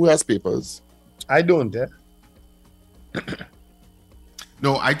 Yeah. Who has papers? I don't,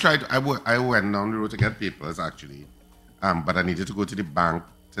 No, I tried. I went down the road to get papers, actually. But I needed to go to the bank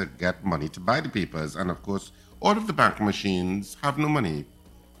to get money to buy the papers. And, of course, all of the bank machines have no money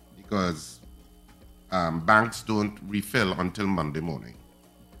because banks don't refill until Monday morning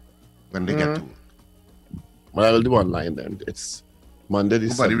when they get to work. Well, I will do online then. It's Monday.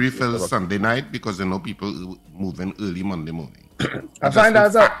 Nobody refills Sunday night because they know people move in early Monday morning. I find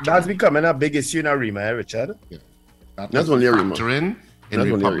that's becoming a big issue in Arima, Richard. Yeah. That's only a rumor. In That's only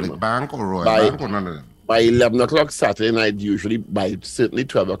a Republic rumor. Bank or Royal By- Bank or none of them. By 11 o'clock Saturday night, usually by certainly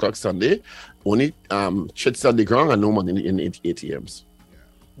 12 o'clock Sunday, only chits on the ground and no money in ATMs.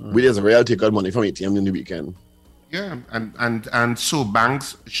 We just rarely take out money from ATM in the weekend. Yeah, and so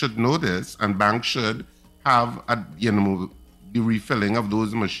banks should know this, and banks should have the refilling of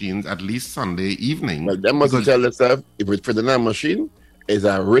those machines at least Sunday evening. Well, they must because- tell themselves if it's for the machine, is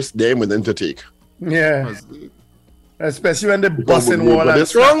a risk they willing to take. Yeah. because Especially when they But busting wall and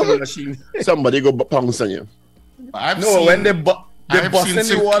it's wrong. slapping the machine. Somebody go pounce on you. I've No, seen- when they I've busting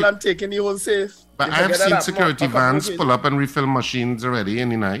seen the wall and taking the whole safe. But They I have forget seen that security motherfucker vans moving. pull up and refill machines already in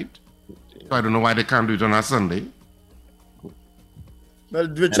the night. So I don't know why they can't do it on a Sunday. Well,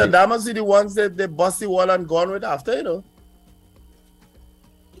 Richard, that must be the ones that they bust the wall and gone with after, you know.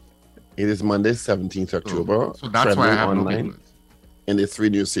 It is Monday, 17th October. So that's why I Trending have no online papers. in the three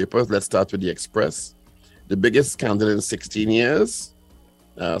newspapers. Let's start with the Express. The biggest scandal in 16 years.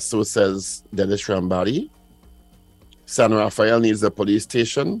 So says Dennis Rambadi. San Rafael needs a police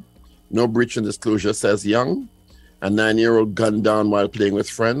station. No breach in disclosure, says Young. A 9-year-old gunned down while playing with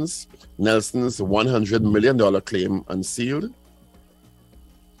friends. Nelson's $100 million claim unsealed.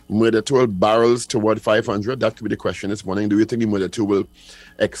 Murder toll barrels toward 500. That could be the question this morning. Do you think the murder toll will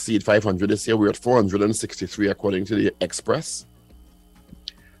exceed 500 this year? We're at 463 according to the Express.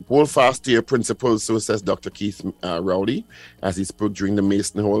 Hold fast to your principles, so says Dr. Keith Rowley, as he spoke during the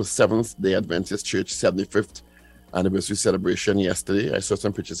Mason Hall Seventh-day Adventist Church 75th anniversary celebration yesterday. I saw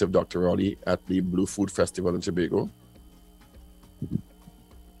some pictures of Dr. Rowley at the Blue Food Festival in Tobago.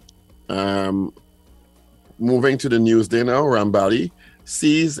 Moving to the Newsday now, Rambali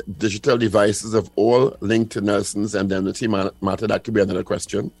sees digital devices of all linked to Nelson's indemnity matter. That could be another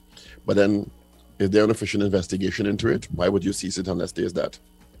question. But then, is there an official investigation into it? Why would you seize it unless there's that?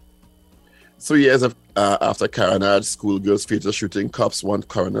 3 years after Carenage schoolgirl's fatal shooting, cops want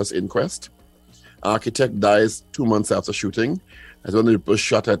coroner's inquest. Architect dies 2 months after shooting, as one of the people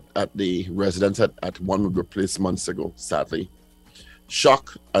shot at the residence at One River Place months ago, sadly.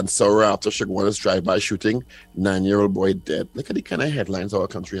 Shock and sorrow after Shagwana's drive-by shooting, 9-year-old boy dead. Look at the kind of headlines our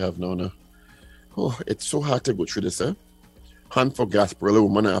country have now. Oh, it's so hard to go through this, eh? Hunt for Gasparilla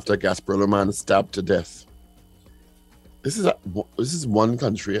woman after Gasparilla man stabbed to death. This is one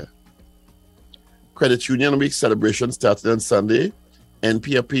country. Eh? Credit Union Week celebration started on Sunday.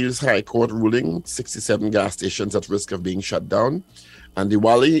 NP appeals High Court ruling 67 gas stations at risk of being shut down. And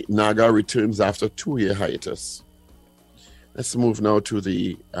Diwali Naga returns after 2-year hiatus. Let's move now to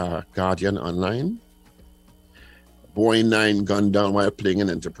the Guardian Online. Boy 9 gunned down while playing an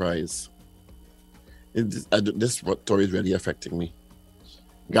Enterprise. This story is really affecting me.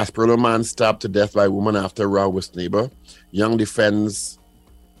 Gasparilla man stabbed to death by woman after row with neighbor. Young defends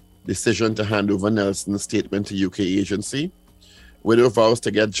decision to hand over Nelson's statement to UK agency. Widow vows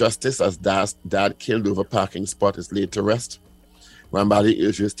to get justice as dad killed over parking spot is laid to rest. Rambali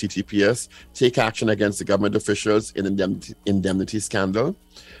urges TTPS take action against the government officials in indemnity scandal.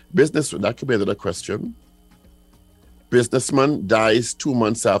 That could be another question. Businessman dies 2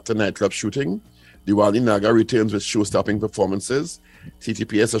 months after nightclub shooting. Diwali Nagar returns with show-stopping performances.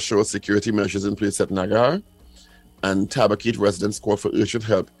 TTPS assures security measures in place at Nagar. And Tabakit residents call for urgent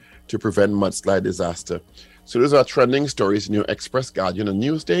help to prevent mudslide disaster. So those are trending stories in your Express, Guardian, and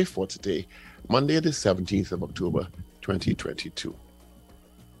Newsday for today, Monday the 17th of October, 2022.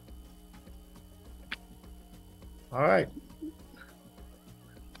 All right.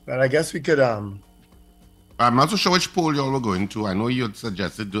 Well, I guess we could I'm not so sure which poll y'all were going to. I know you had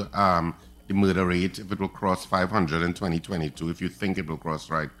suggested the murder rate, if it will cross 500 in 2022, if you think it will cross,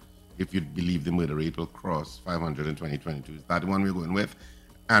 right? If you believe the murder rate will cross 500 in 2022. Is that the one we're going with?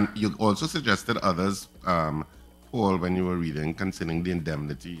 And you also suggested others, Paul, when you were reading, concerning the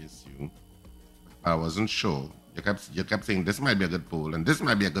indemnity issue. I wasn't sure. You kept saying this might be a good poll and this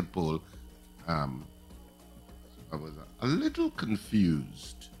might be a good poll. I was a little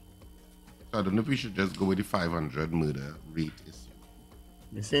confused. So I don't know if we should just go with the 500 murder rate issue.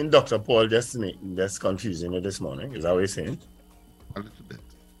 You're saying Dr. Paul just confusing you this morning. Is that what you're saying? A little bit.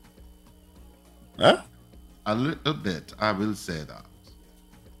 Huh? A little bit, I will say that.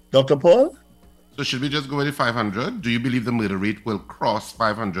 Dr. Paul? So should we just go with the 500? Do you believe the murder rate will cross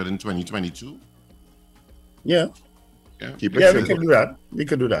 500 in 2022? Yeah. Yeah. Keep it Yeah, we simple. can do that. We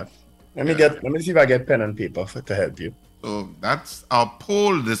could do that. Let me see if I get pen and paper to help you. So that's our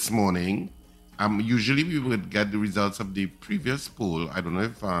poll this morning. Usually we would get the results of the previous poll. I don't know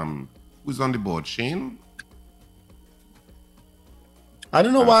if who's on the board, Shane? I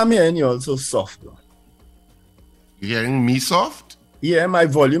don't know why I'm hearing you all so soft, though. You hearing me soft? Yeah, my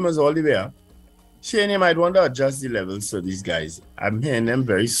volume is all the way up. Shane, you might want to adjust the levels for these guys. I'm hearing them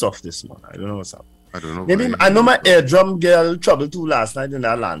very soft this morning. I don't know what's up. I don't know. Maybe I know my eardrum gave a little trouble too last night in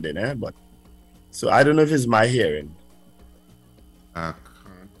that landing, but so I don't know if it's my hearing. I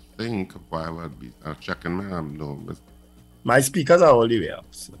can't think why I would be checking my My speakers are all the way up,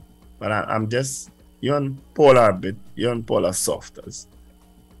 so. But I'm just you're on polar a bit. You're on polar soft as.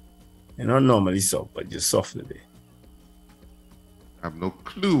 You're not normally soft, but you're soft today. I have no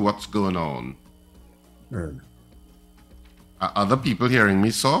clue what's going on. Hmm. Are other people hearing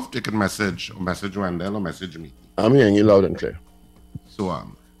me soft? You can message Wendell or message me. I'm hearing you loud and clear. So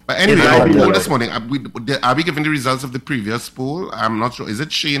but anyway, Yeah, our yeah, poll yeah. this morning. Are we giving the results of the previous poll? I'm not sure. Is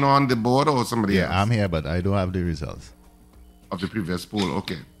it Shane on the board or somebody else? Yeah, I'm here, but I don't have the results. Of the previous poll.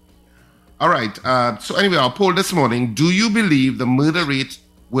 Okay. All right. So anyway, our poll this morning: do you believe the murder rate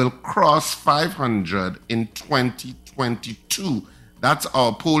will cross 500 in 2022? That's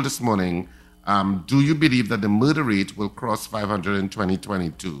our poll this morning. Do you believe that the murder rate will cross 500 in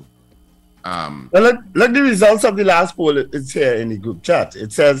 2022? Well, look the results of the last poll. It's here in the group chat.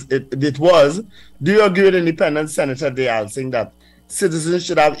 It says it was. Do you agree with Independent Senator Dale saying that citizens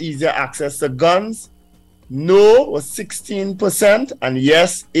should have easier access to guns? No was 16% and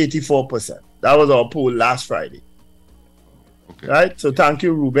yes 84%. That was our poll last Friday. Okay. Right. So thank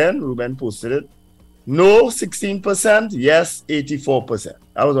you, Ruben. Ruben posted it. No 16%, yes 84%.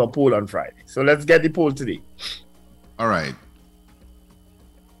 That was our poll on Friday. So let's get the poll today. All right.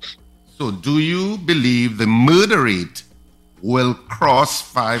 So do you believe the murder rate will cross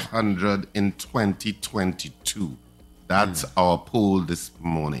 500 in 2022? That's our poll this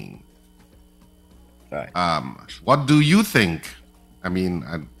morning. Right. What do you think? I mean,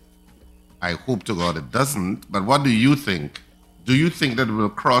 I hope to God it doesn't, but what do you think? Do you think that it will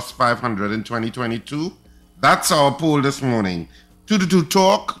cross 500 in 2022? That's our poll this morning. 222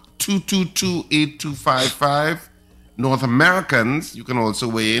 Talk, 222-8255. North Americans, you can also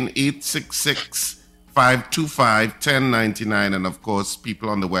weigh in 866-525-1099. And of course, people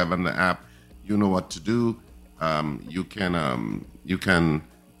on the web and the app, you know what to do. You can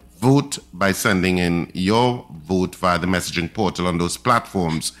vote by sending in your vote via the messaging portal on those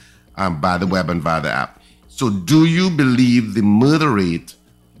platforms, by the web and via the app. So do you believe the murder rate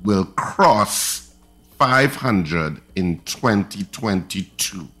will cross 500 in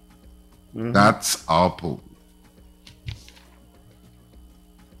 2022? Mm-hmm. That's our poll.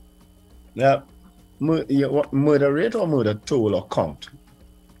 Yeah. Murder rate or murder toll or count?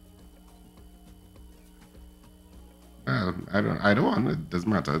 I don't want it. Doesn't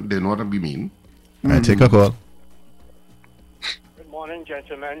matter. They know what we mean. I take a call. Good morning,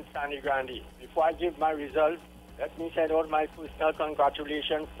 gentlemen. Sandy Grandy. Before I give my results, let me send out my personal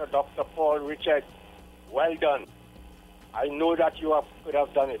congratulations to Dr. Paul Richard. Well done. I know that you could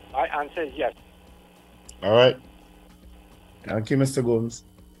have done it. My answer is yes. All right. Thank you, Mr. Gomes.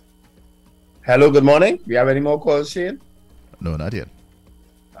 Hello, good morning. We have any more calls, Shane? No, not yet.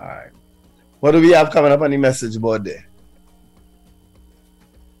 All right. What do we have coming up on the message board there?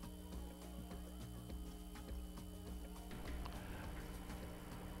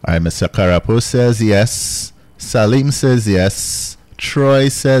 All right, Mr. Carapo says yes. Salim says yes. Troy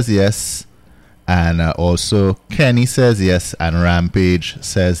says yes. And also Kenny says yes. And Rampage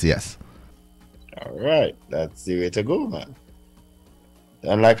says yes. All right. That's the way to go, man.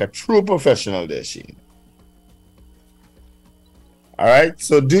 I'm like a true professional there, Shane. All right.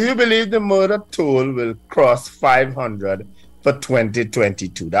 So do you believe the murder toll will cross 500 for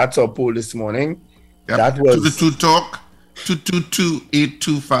 2022? That's our poll this morning. Yep. That was... To the Two Talk,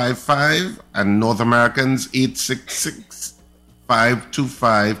 222-8255, and North Americans,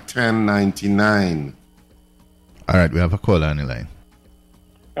 866-525-1099. All right, we have a caller on the line.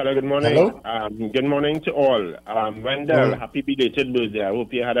 Hello, good morning. Hello. Good morning to all. Wendell, happy belated birthday. I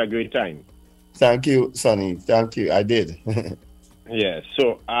hope you had a great time. Thank you, Sonny. Thank you. I did. Yes.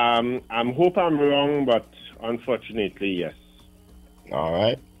 So I hope I'm wrong, but unfortunately, yes. All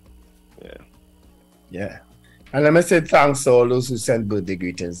right. Yeah. Yeah. And let me say thanks to all those who sent birthday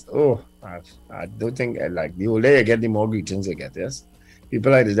greetings. Oh, I don't think like the older you get, the more greetings you get. Yes.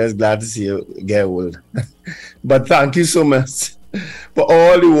 People like just glad to see you get old. But thank you so much for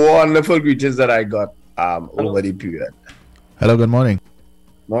all the wonderful greetings that I got over the period. Hello, good morning.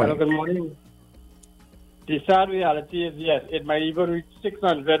 Morning. Hello, good morning. The sad reality is, yes, it might even reach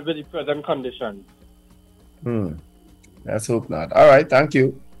 600 with the present conditions. Let's hope not. All right. Thank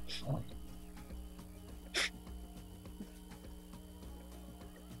you.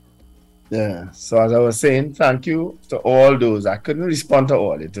 Yeah. So as I was saying, thank you to all those. I couldn't respond to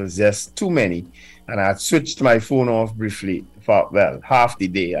all. It was just too many. And I had switched my phone off briefly for, well, half the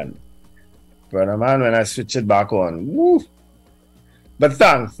day. And brother man, when I switched it back on, woo. But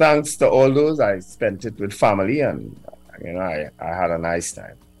thanks to all those. I spent it with family and, I had a nice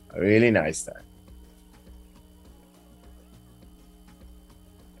time. A really nice time.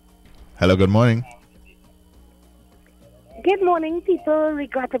 Hello, good morning. Good morning, people.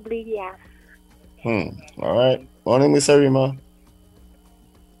 Regrettably, yes. All right. Morning, Miss Arima.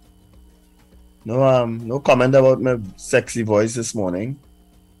 No comment about my sexy voice this morning.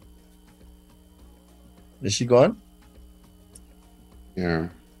 Is she gone? Yeah.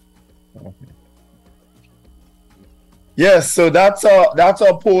 Okay. Yes, so that's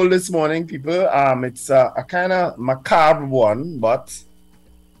our poll this morning, people. It's a kind of macabre one, but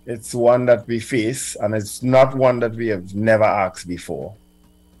it's one that we face, and it's not one that we have never asked before.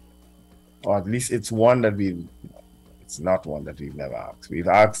 Or at least it's not one that we've never asked. We've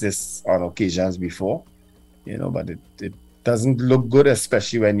asked this on occasions before, but it doesn't look good,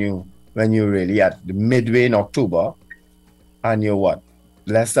 especially when you're really at the midway in October and you're what?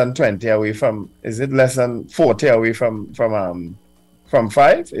 Less than 20 away from, is it less than 40 away from 5?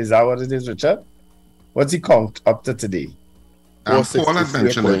 Is that what it is, Richard? What's the count up to today? Paul had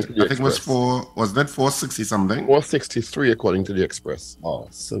mentioned it. I think it was Express. wasn't it 460 something? 463 according to the Express. Oh,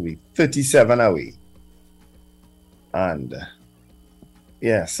 so we 37 away. And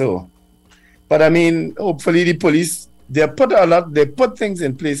but I mean, hopefully the police, they put things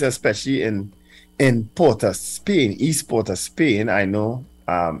in place, especially in Port of Spain, East Port of Spain. I know,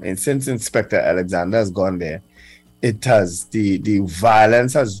 and since Inspector Alexander has gone there, the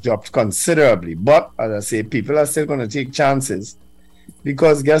violence has dropped considerably. But as I say, people are still going to take chances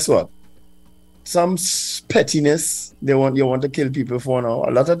because guess what? Some pettiness, you want to kill people for now.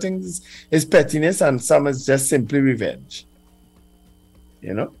 A lot of things is pettiness and some is just simply revenge.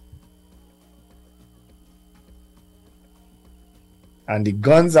 And the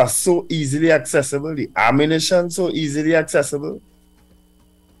guns are so easily accessible, the ammunition so easily accessible.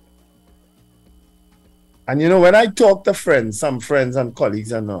 And when I talk to some friends and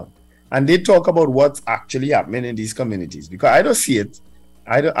colleagues and all, and they talk about what's actually happening in these communities, because I don't see it.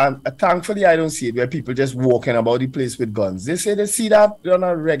 Thankfully, I don't see it where people just walking about the place with guns. They say they see that on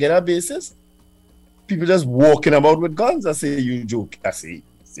a regular basis. People just walking about with guns. I say, you joke. I say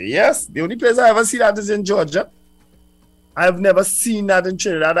yes. The only place I ever see that is in Georgia. I've never seen that in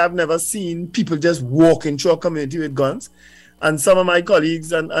Trinidad. I've never seen people just walking through a community with guns. And some of my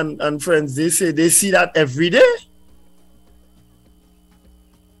colleagues and friends, they say they see that every day.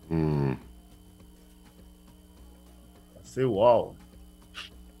 I say, wow.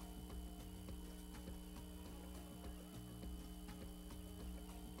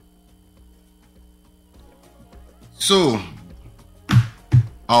 So,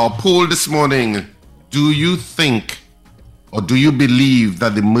 our poll this morning, do you think or do you believe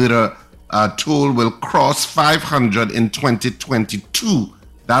that the murder toll will cross 500 in 2022?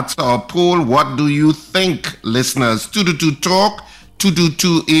 That's our poll. What do you think, listeners? 222 Talk,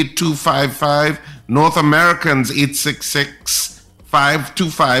 222-8255. North Americans,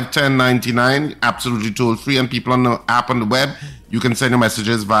 866-525-1099. Absolutely toll free. And people on the app on the web, you can send your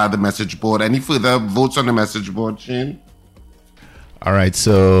messages via the message board. Any further votes on the message board, Shane? All right,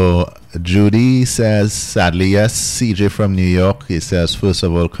 so Judy says, sadly, yes. CJ from New York, he says, first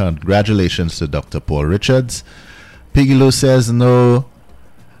of all, congratulations to Dr. Paul Richards. Piggy Lou says, no.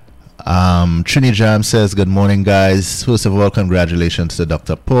 Trini Jam says, good morning, guys. First of all, congratulations to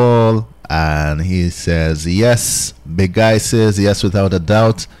Dr. Paul. And he says, yes. Big Guy says, yes, without a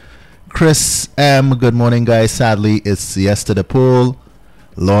doubt. Chris M, good morning, guys. Sadly, it's yes to the poll.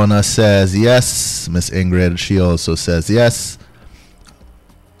 Lorna says, yes. Miss Ingrid, she also says, yes.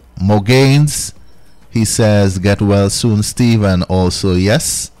 Mo Gaines, he says, get well soon, Steve, and also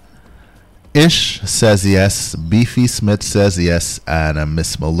yes. Ish says yes. Beefy Smith says yes. And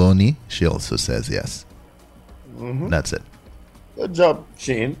Miss Maloney, she also says yes. That's it. Good job,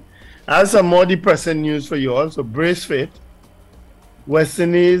 Shane. I have some more depressing news for you all, so brace for it. West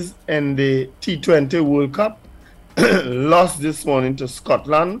Indies in the T20 World Cup lost this morning to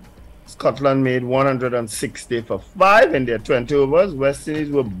Scotland. Scotland made 160 for 5 in their 20 overs. West Indies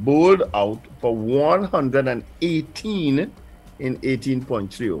were bowled out for 118 in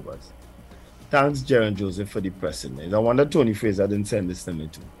 18.3 overs. Thanks, Jaron Joseph, for the pressing. I wonder Tony Fraser didn't send this to me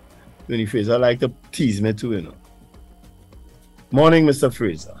too. Tony Fraser like to tease me too, Morning, Mr.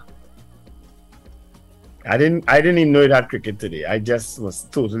 Fraser. I didn't even know it had cricket today. I just was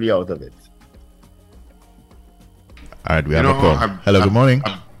totally out of it. All right, we have a call. Hello, good morning.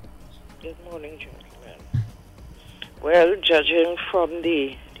 Well, judging from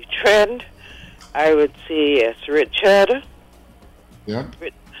the trend, I would say yes, Richard. Yeah.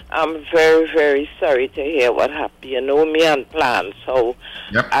 I'm very, very sorry to hear what happened. You know me and plants, so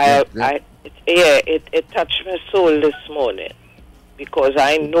Yep. it touched my soul this morning because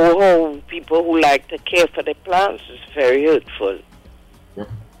I know how people who like to care for the plants is very hurtful. Yep.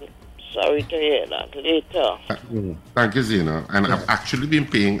 Sorry to hear that. Later. Thank you, Zena. And I've actually been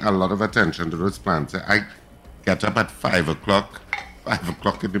paying a lot of attention to those plants. I get up at 5 o'clock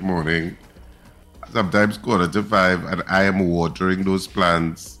in the morning, sometimes 4:45, and I am watering those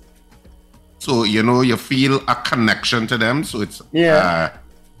plants. So, you feel a connection to them. So it's Yeah.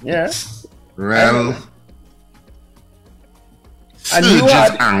 real And you surges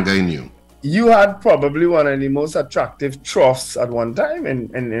had- anger in you. You had probably one of the most attractive troughs at one time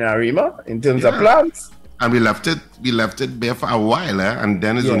in Arima in terms of Yeah. plants. And we left it there for a while, and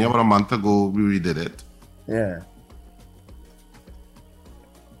then it's only about a month ago we redid it. Yeah.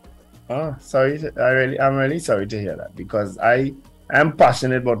 Oh, sorry. I'm really sorry to hear that because I am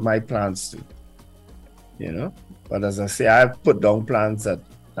passionate about my plants too. But as I say, I have put down plants that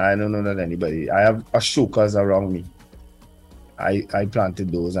I don't know that anybody. I have ashokas around me. I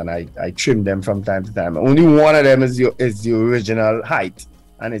planted those and I trim them from time to time. Only one of them is the original height,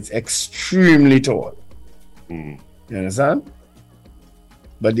 and it's extremely tall. You understand?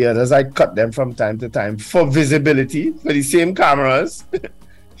 But the others I cut them from time to time for visibility for the same cameras.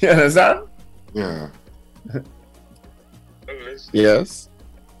 You understand? Yeah. Yes.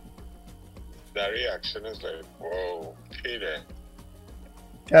 That reaction is like, whoa, okay then.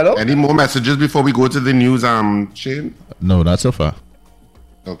 Hello? Any more messages before we go to the news, Shane? No, not so far.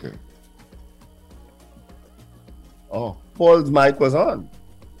 Okay. Oh, Paul's mic was on.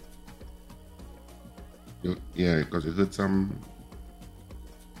 Yeah, because you heard some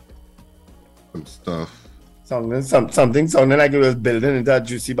stuff. Something sounding like it was building into a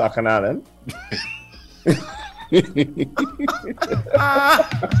juicy bacchanal.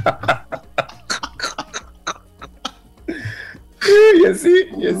 You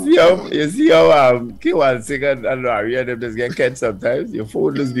see how K1 Singh and Larry and them just get catch sometimes. Your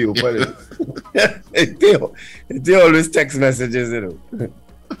phone just be open. They always text messages, Oh,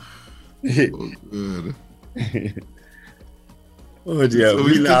 good. Oh dear. So we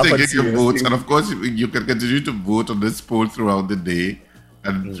we still laugh at taking your serious votes, things. and of course you can continue to vote on this poll throughout the day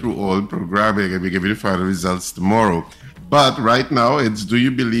and through all programming, and we give you the final results tomorrow. But right now, it's do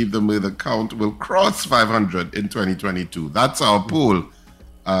you believe the murder count will cross 500 in 2022? That's our poll.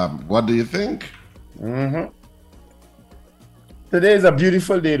 What do you think? Today is a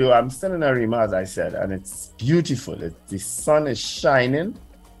beautiful day, though. I'm still in Arima, as I said, and it's beautiful. The sun is shining.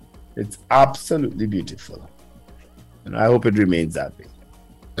 It's absolutely beautiful. And I hope it remains that way.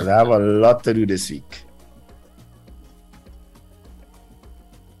 Because I have a lot to do this week.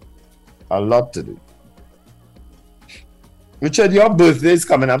 A lot to do. Richard, your birthday is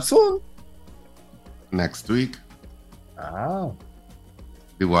coming up soon. Next week, Ah.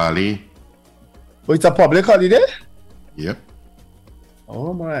 Diwali. Oh, it's a public holiday? Yep.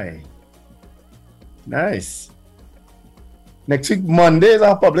 Oh, my. Nice. Next week, Monday is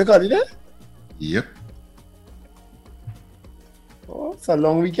a public holiday? Yep. Oh, it's a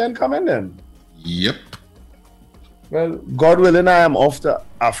long weekend coming then. Yep. Well, God willing, I am off to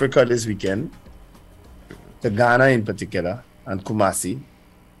Africa this weekend. To Ghana in particular, and Kumasi.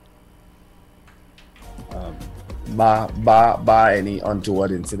 Bar any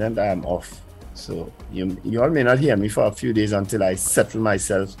untoward incident, I am off. So you all may not hear me for a few days until I settle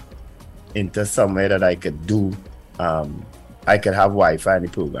myself into somewhere that I could do. I could have Wi-Fi in the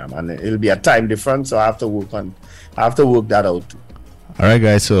program, and it'll be a time difference, so I have to work that out too. All right,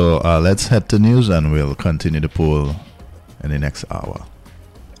 guys. So let's head to news, and we'll continue the poll in the next hour.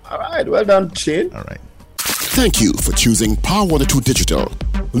 All right, well done, Shane. All right. Thank you for choosing Power 102 Digital.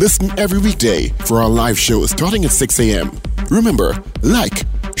 Listen every weekday for our live show starting at 6 a.m. Remember, like,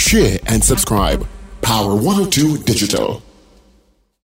 share, and subscribe. Power 102 Digital.